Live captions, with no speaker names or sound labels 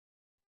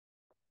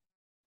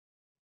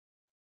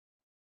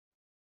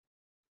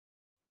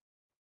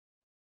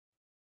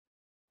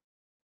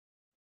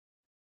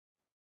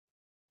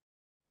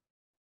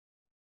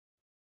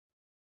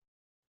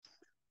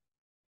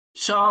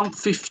Psalm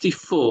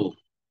 54.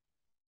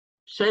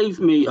 Save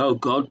me, O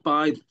God,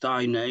 by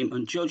thy name,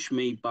 and judge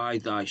me by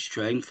thy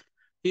strength.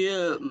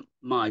 Hear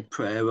my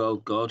prayer, O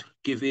God.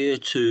 Give ear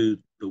to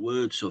the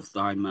words of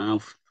thy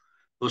mouth.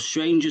 For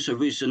strangers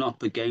have risen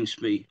up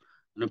against me,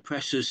 and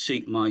oppressors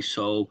seek my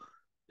soul.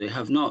 They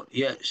have not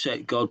yet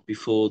set God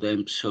before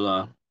them.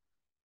 Selah.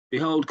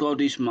 Behold,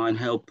 God is mine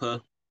helper.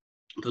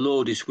 The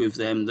Lord is with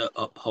them that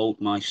uphold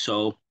my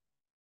soul.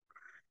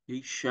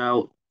 He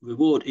shall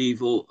reward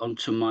evil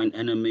unto mine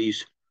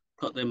enemies,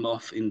 cut them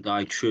off in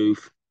thy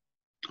truth.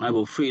 I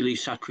will freely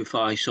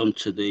sacrifice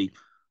unto thee.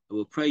 I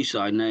will praise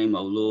thy name,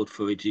 O Lord,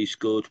 for it is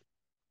good.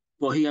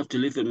 For he hath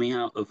delivered me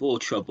out of all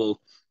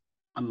trouble,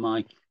 and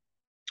my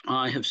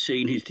eye have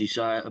seen his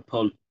desire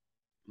upon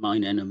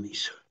mine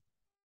enemies.